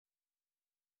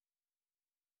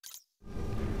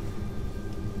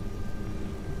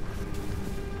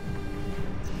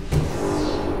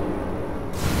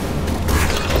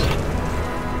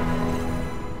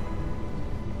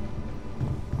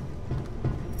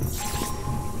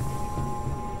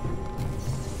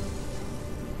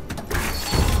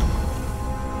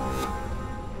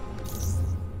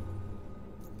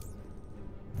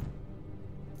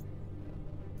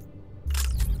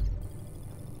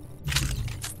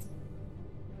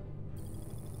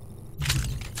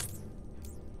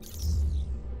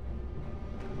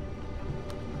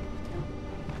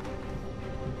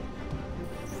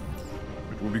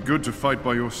good to fight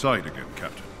by your side again,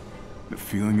 Captain. The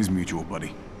feeling is mutual,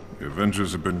 buddy. The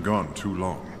Avengers have been gone too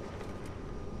long.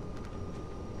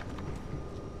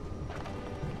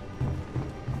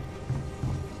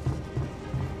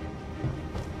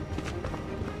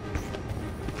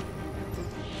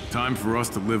 Time for us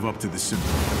to live up to the symbol.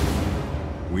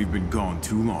 We've been gone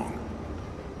too long.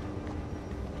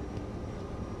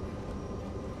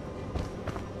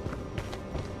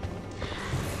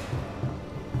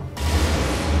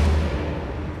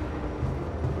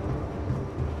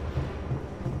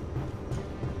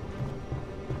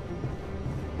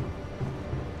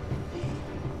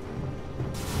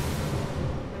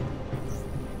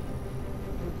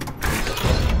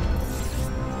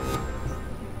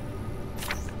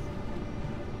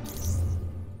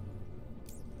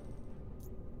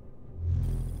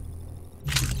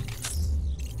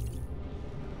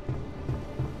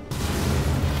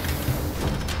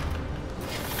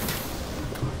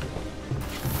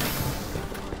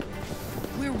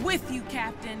 With you,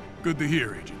 Captain. Good to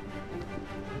hear, Agent.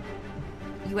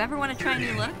 You ever want to try a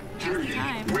new look? Now's the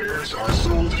time. Wares are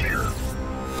sold here.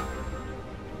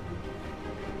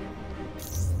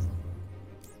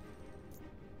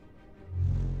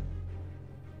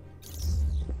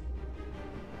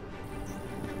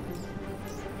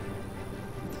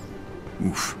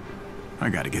 Oof. I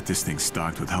gotta get this thing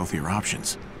stocked with healthier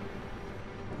options.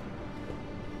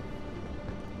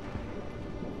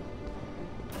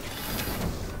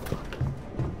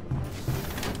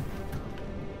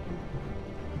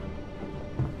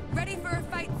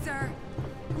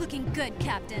 Looking good,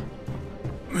 Captain.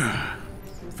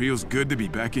 Feels good to be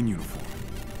back in uniform.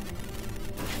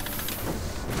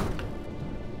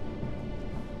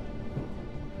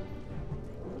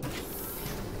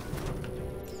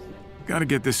 Gotta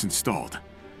get this installed.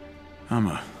 I'm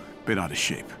a bit out of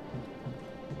shape.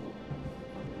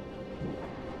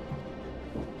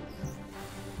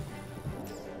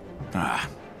 Ah,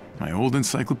 my old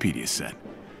encyclopedia set.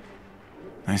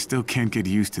 I still can't get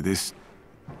used to this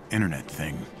internet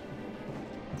thing.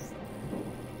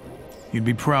 You'd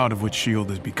be proud of what S.H.I.E.L.D.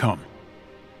 has become.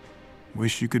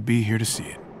 Wish you could be here to see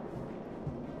it.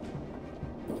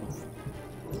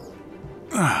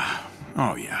 Ah,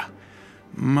 oh yeah.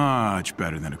 Much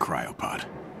better than a cryopod.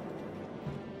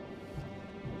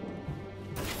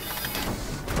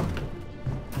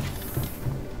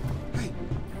 Hey,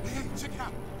 check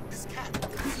out this cat.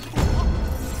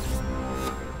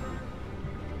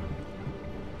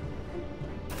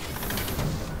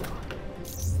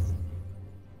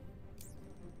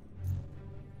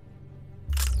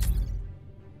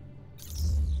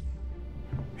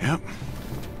 Yep.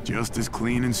 Just as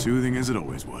clean and soothing as it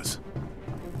always was.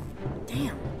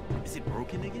 Damn. Is it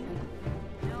broken again?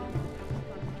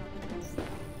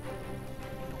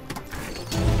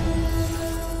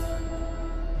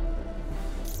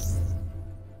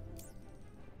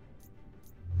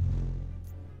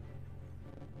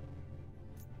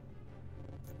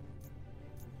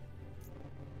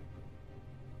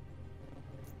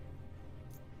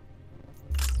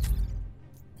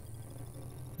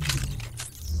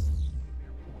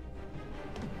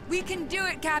 We can do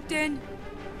it, Captain!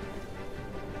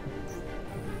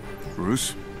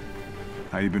 Bruce?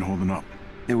 How you been holding up?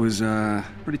 It was,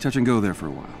 pretty touch and go there for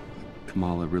a while.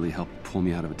 Kamala really helped pull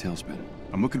me out of a tailspin.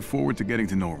 I'm looking forward to getting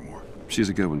to know her more. She's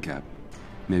a good one, Cap.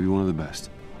 Maybe one of the best.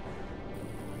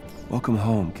 Welcome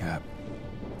home, Cap.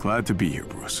 Glad to be here,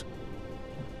 Bruce.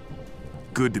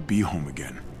 Good to be home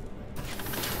again.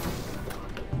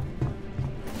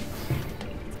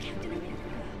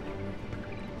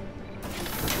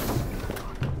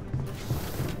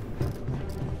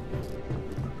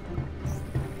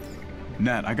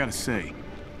 Nat, I gotta say,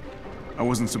 I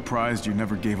wasn't surprised you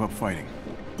never gave up fighting.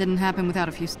 Didn't happen without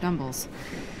a few stumbles.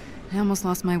 I almost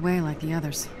lost my way like the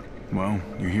others. Well,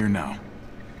 you're here now.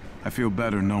 I feel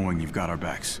better knowing you've got our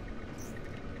backs.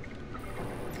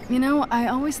 You know, I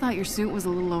always thought your suit was a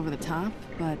little over the top,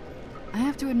 but I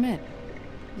have to admit,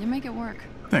 you make it work.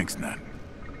 Thanks, Nat.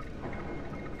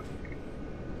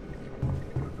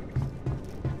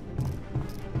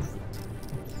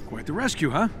 Quite the rescue,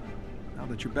 huh? Now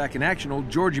that you're back in action, old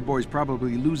Georgie boy's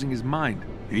probably losing his mind.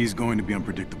 He's going to be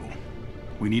unpredictable.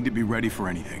 We need to be ready for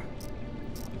anything.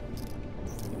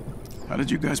 How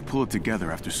did you guys pull it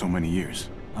together after so many years?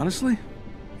 Honestly,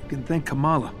 you can thank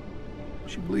Kamala.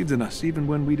 She believed in us, even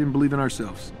when we didn't believe in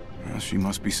ourselves. Well, she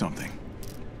must be something.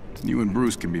 You and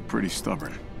Bruce can be pretty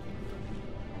stubborn.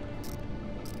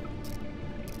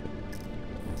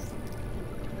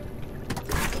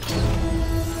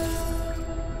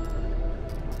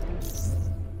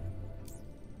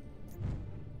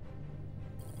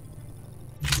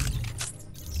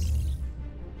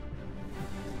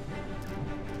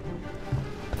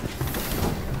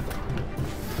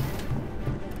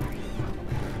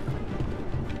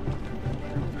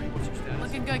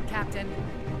 Captain.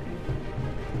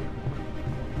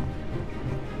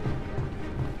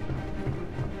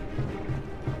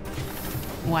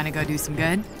 Want to go do some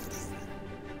good?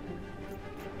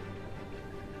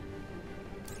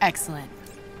 Excellent.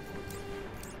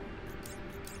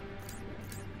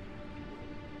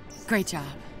 Great job.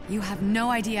 You have no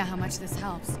idea how much this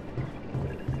helps.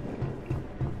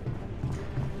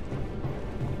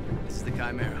 This is the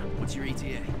Chimera. What's your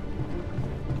ETA?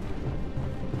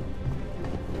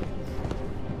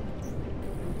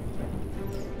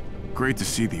 Great to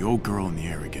see the old girl in the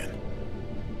air again.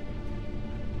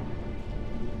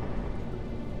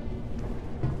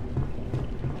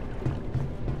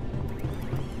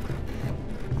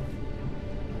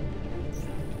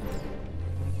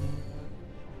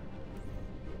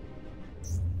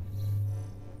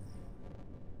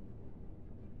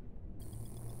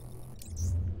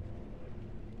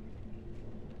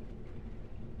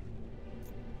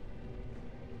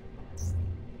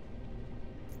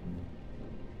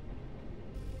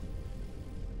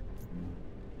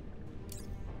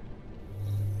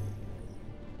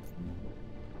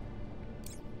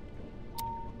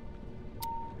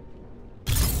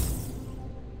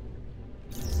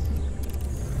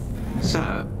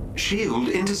 Sir,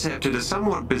 S.H.I.E.L.D. intercepted a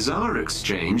somewhat bizarre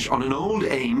exchange on an old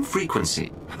AIM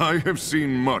frequency. I have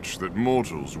seen much that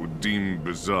mortals would deem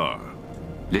bizarre.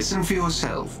 Listen for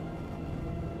yourself.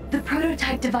 The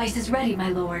prototype device is ready, my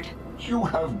lord. You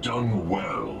have done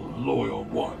well, loyal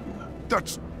one.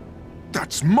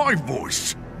 That's my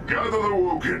voice! Gather the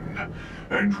Woken,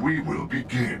 and we will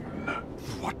begin.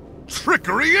 What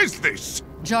trickery is this?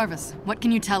 Jarvis, what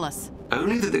can you tell us?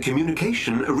 Only that the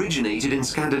communication originated in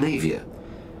Scandinavia.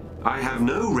 I have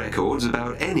no records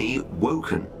about any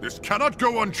Woken. This cannot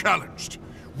go unchallenged.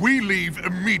 We leave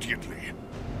immediately.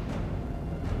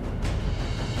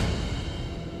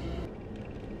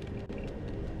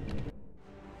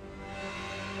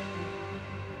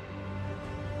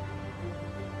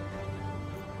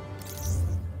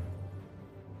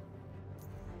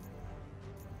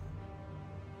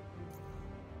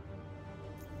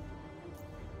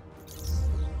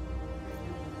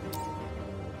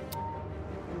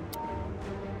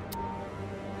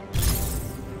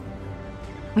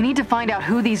 We need to find out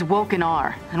who these Woken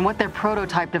are, and what their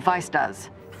prototype device does.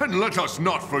 And let us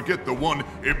not forget the one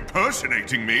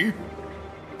impersonating me.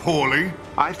 Poorly.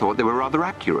 I thought they were rather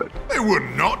accurate. They were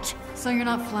not. So you're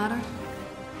not flattered?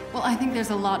 Well, I think there's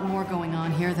a lot more going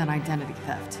on here than identity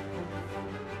theft.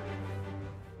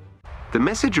 The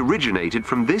message originated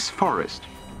from this forest.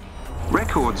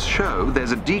 Records show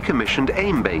there's a decommissioned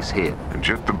AIM base here. And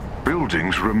yet the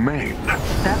buildings remain.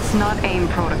 That's not AIM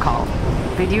protocol.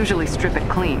 They'd usually strip it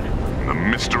clean. The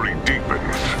mystery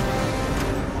deepens.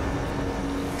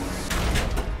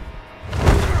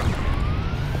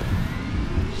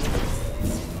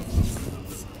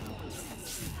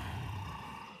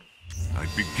 I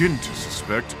begin to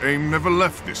suspect AIM never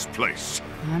left this place.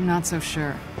 I'm not so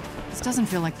sure. This doesn't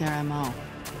feel like their MO.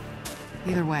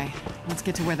 Either way, let's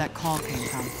get to where that call came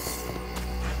from.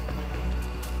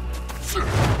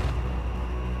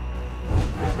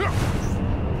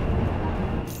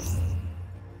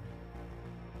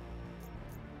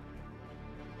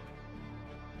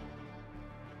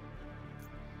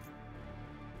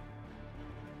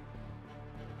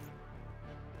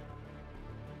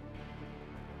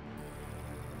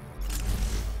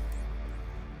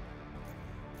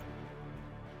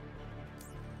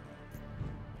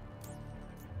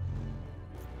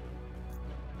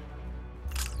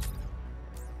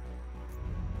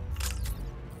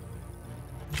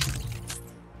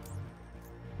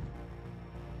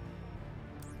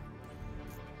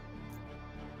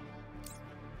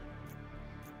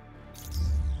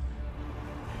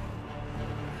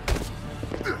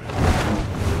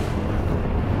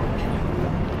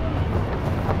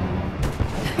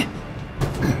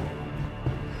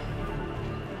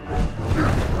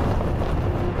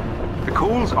 The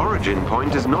call's origin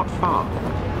point is not far.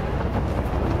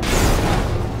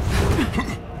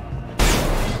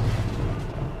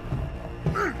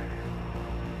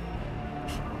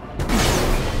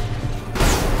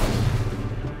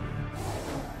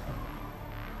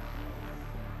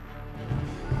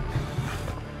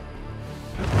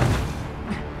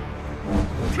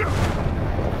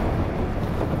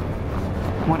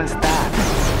 What is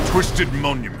that? Twisted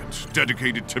monument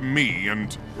dedicated to me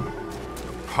and the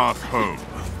path home.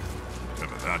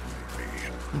 Whatever that may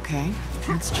be. Okay,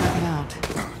 let's check it out.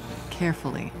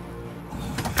 Carefully.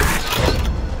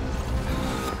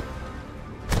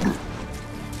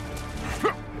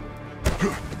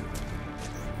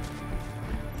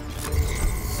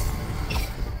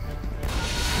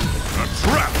 A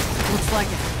trap! Looks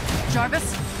like it.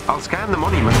 Jarvis? I'll scan the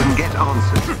monument and get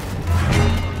answers.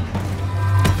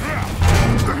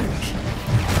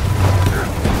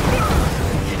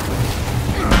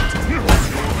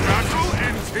 Battle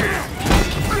ends here.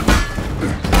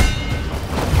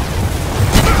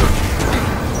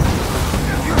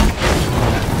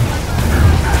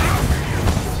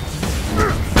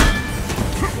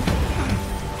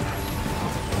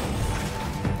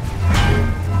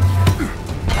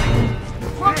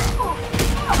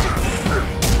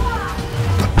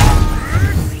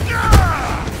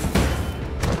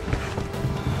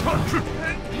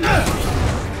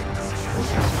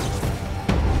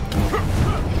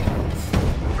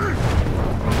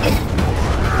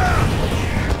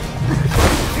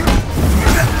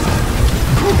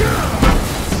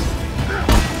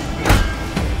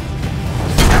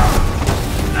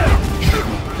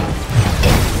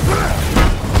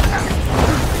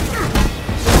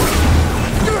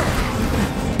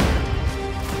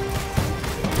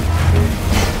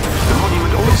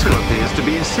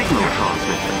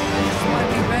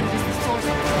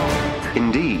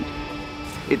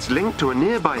 It's linked to a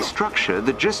nearby structure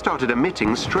that just started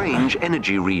emitting strange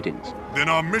energy readings. Then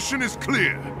our mission is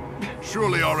clear.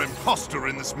 Surely our imposter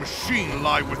in this machine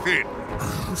lie within.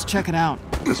 Let's check it out.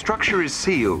 The structure is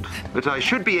sealed, but I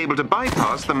should be able to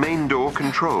bypass the main door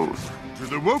controls. Do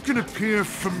the Woken appear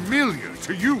familiar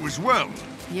to you as well?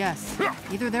 Yes.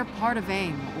 Either they're part of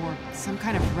AIM or some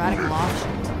kind of radical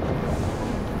offshoot.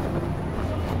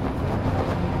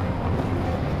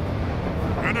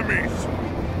 Enemies!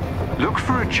 Look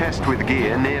for a chest with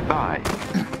gear nearby.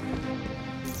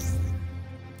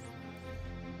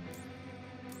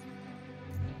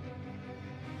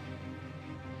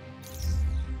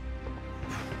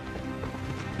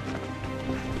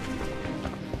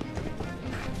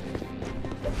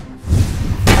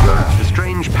 The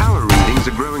strange power readings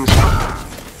are growing stronger.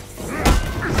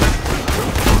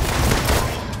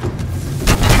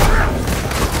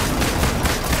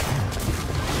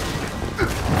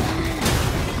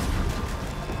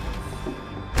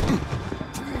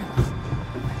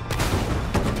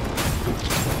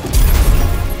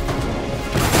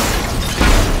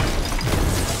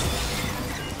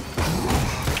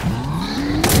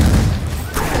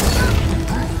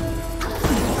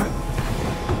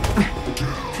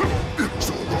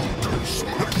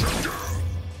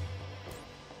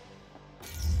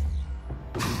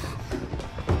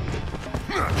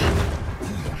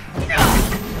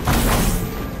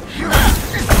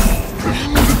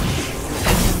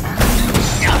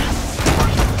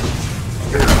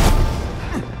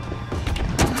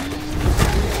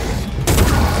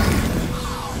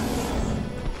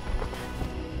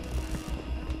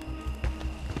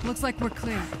 Looks like we're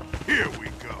clear. Here we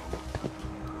go.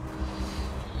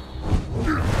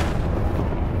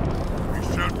 We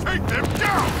shall take them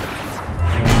down!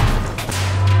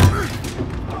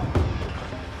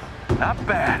 Not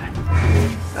bad.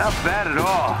 Not bad at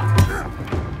all.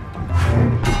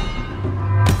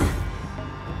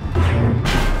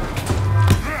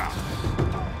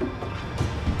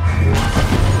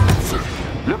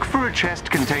 Look for a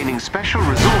chest containing special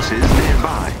resources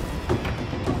nearby.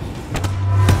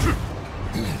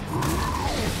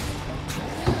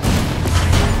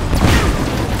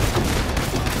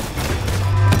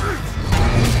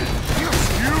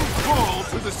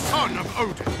 Son of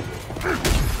Odin.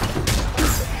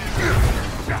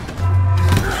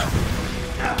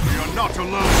 We are not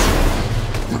alone.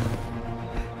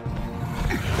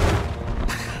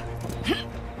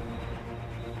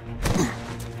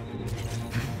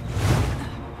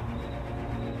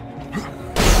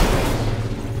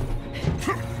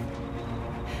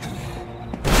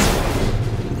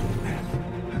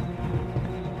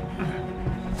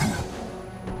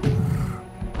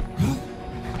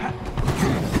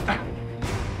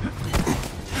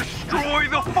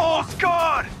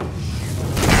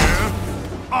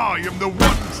 I am the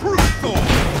one true Thor!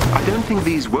 I don't think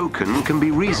these Woken can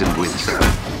be reasoned with, sir.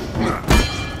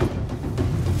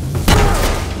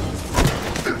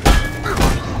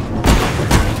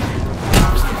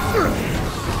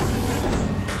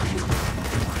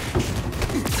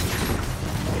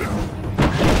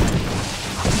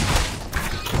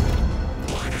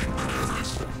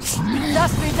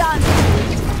 Just be done!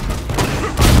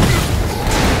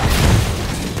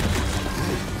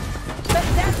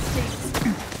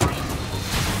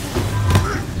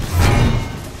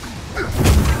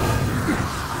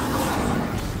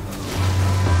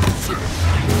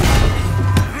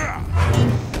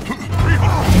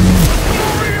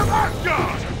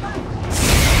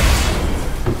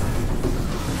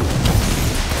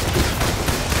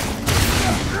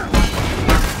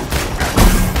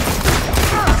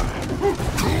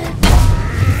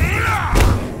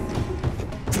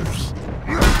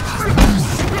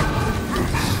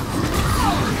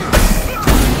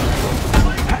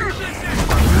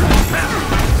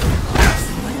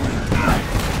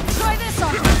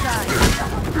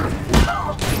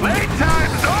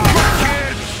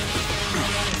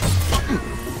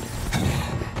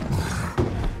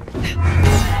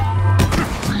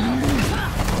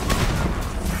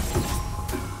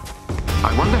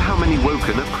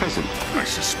 Woken are present. I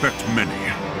suspect many,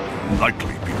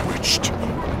 likely bewitched.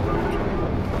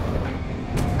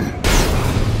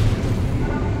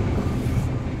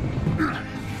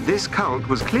 This cult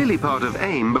was clearly part of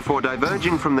AIM before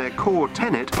diverging from their core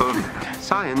tenet of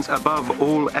science above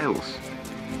all else.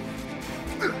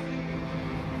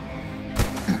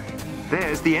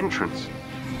 There's the entrance.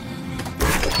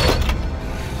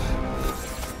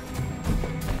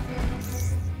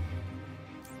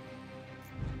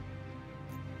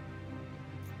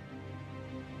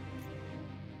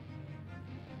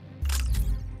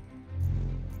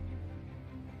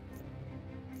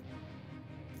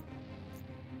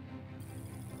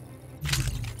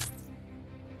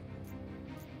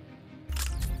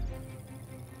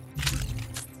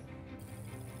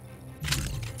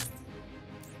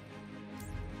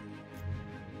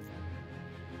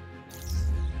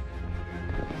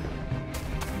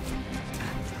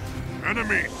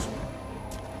 Enemies!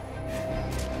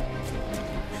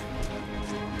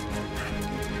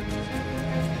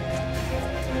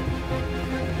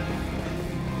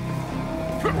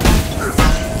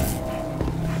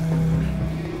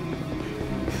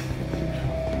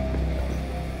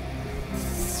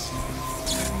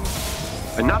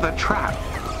 Another trap.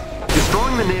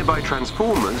 Destroying the nearby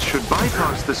transformers should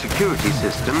bypass the security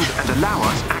systems and allow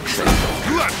us access.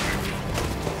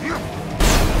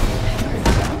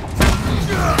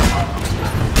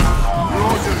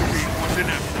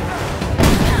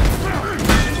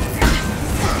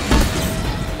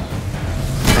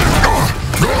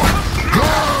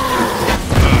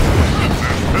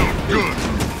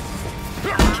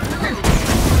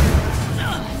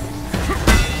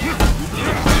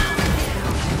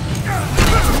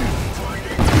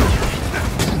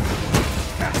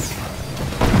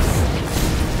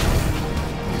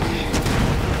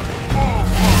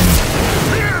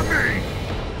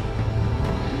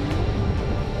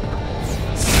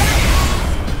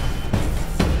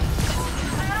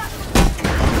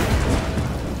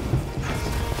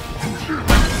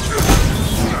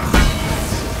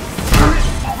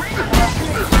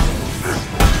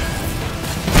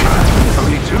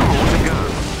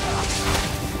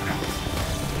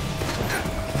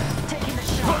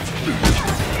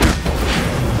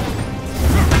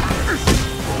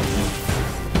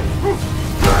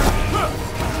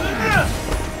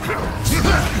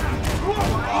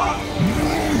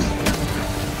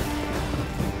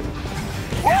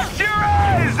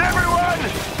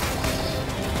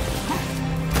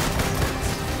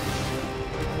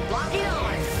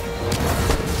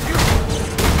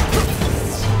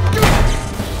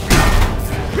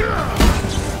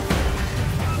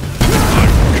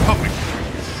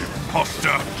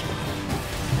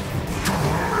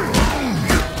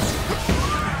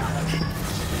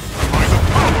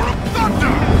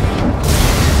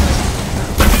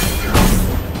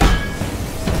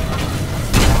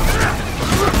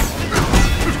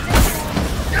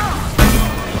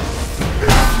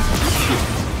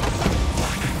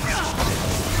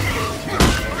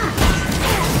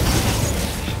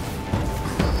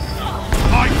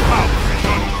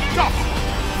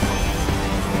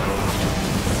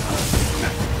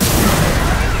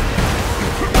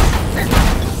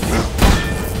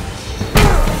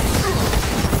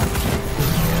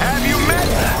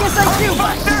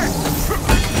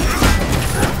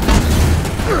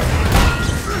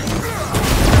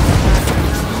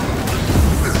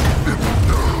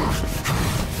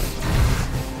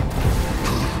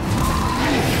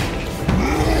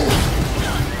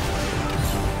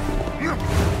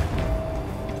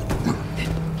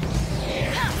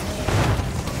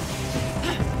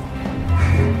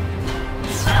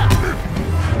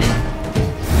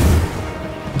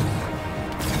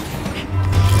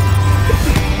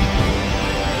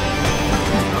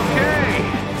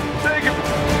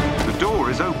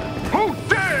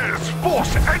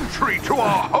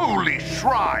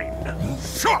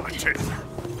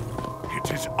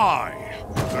 It is I,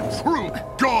 the true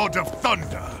God of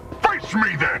Thunder. Face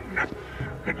me then,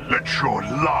 and let your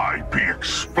lie be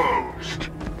exposed.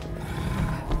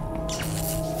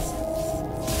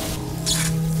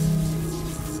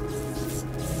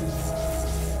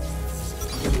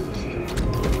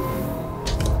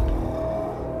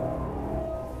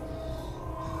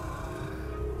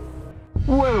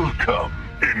 Welcome,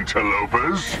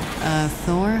 interlopers.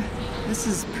 Thor? This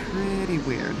is pretty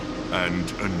weird.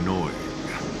 And annoying.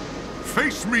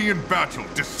 Face me in battle,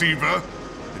 deceiver,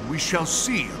 and we shall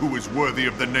see who is worthy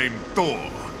of the name Thor.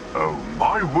 Oh,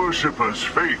 my worshipper's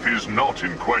faith is not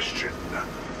in question.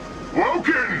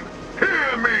 Woken,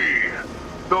 hear me!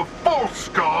 The false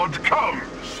god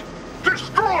comes!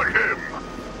 Destroy him!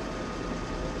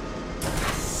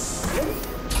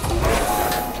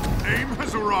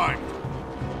 has arrived!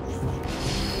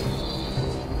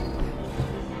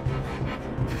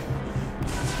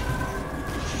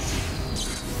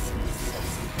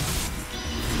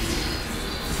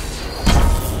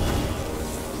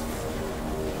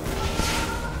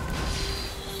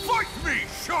 Fight me,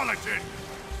 charlatan!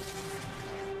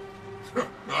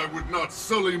 I would not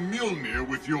sully Mjolnir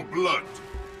with your blood.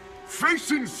 Face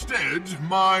instead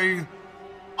my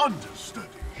understudy.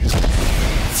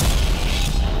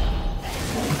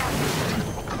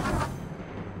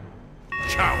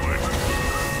 Coward!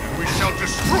 We shall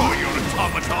destroy your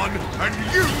automaton, and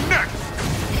you next!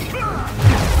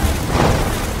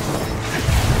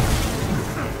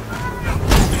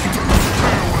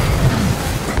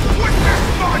 Witness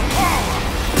my power!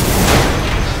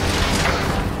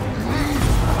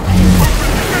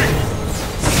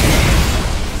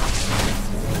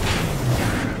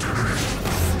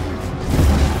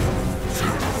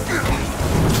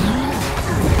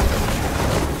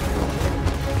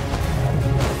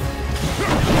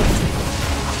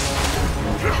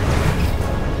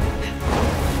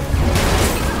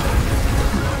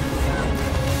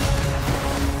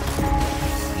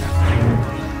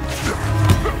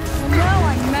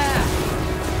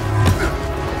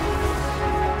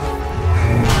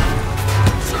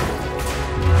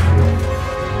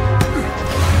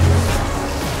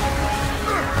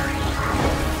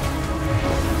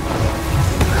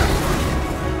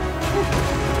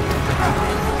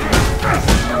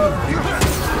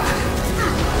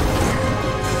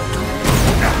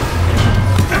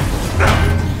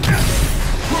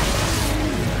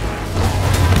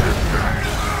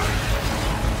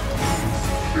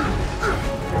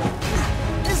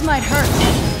 Might hurt.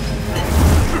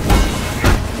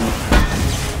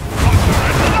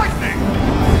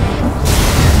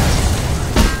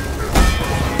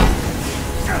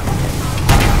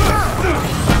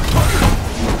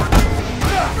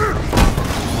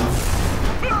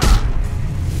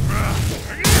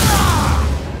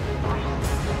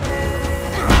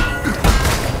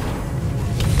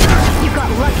 You got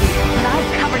lucky, but I've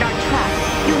covered our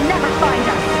tracks. You'll never find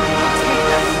us.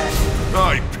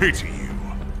 I pity you.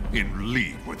 In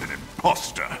league with an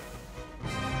imposter.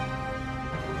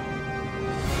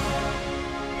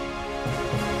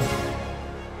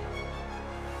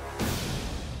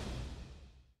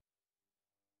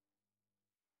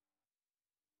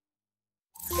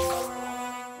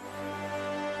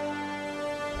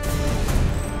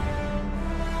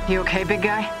 You okay, big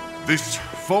guy? This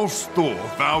false Thor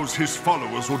vows his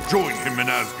followers will join him in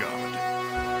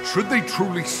Asgard. Should they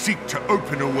truly seek to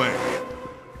open a way,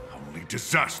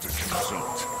 disaster can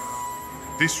result.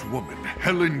 This woman,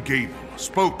 Helen Gable,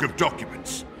 spoke of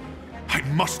documents. I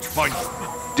must find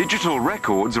them. Digital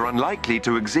records are unlikely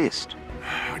to exist.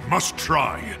 I must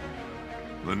try.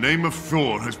 The name of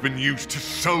Thor has been used to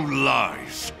sow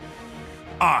lies.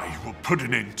 I will put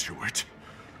an end to it,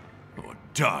 or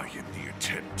die in the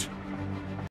attempt.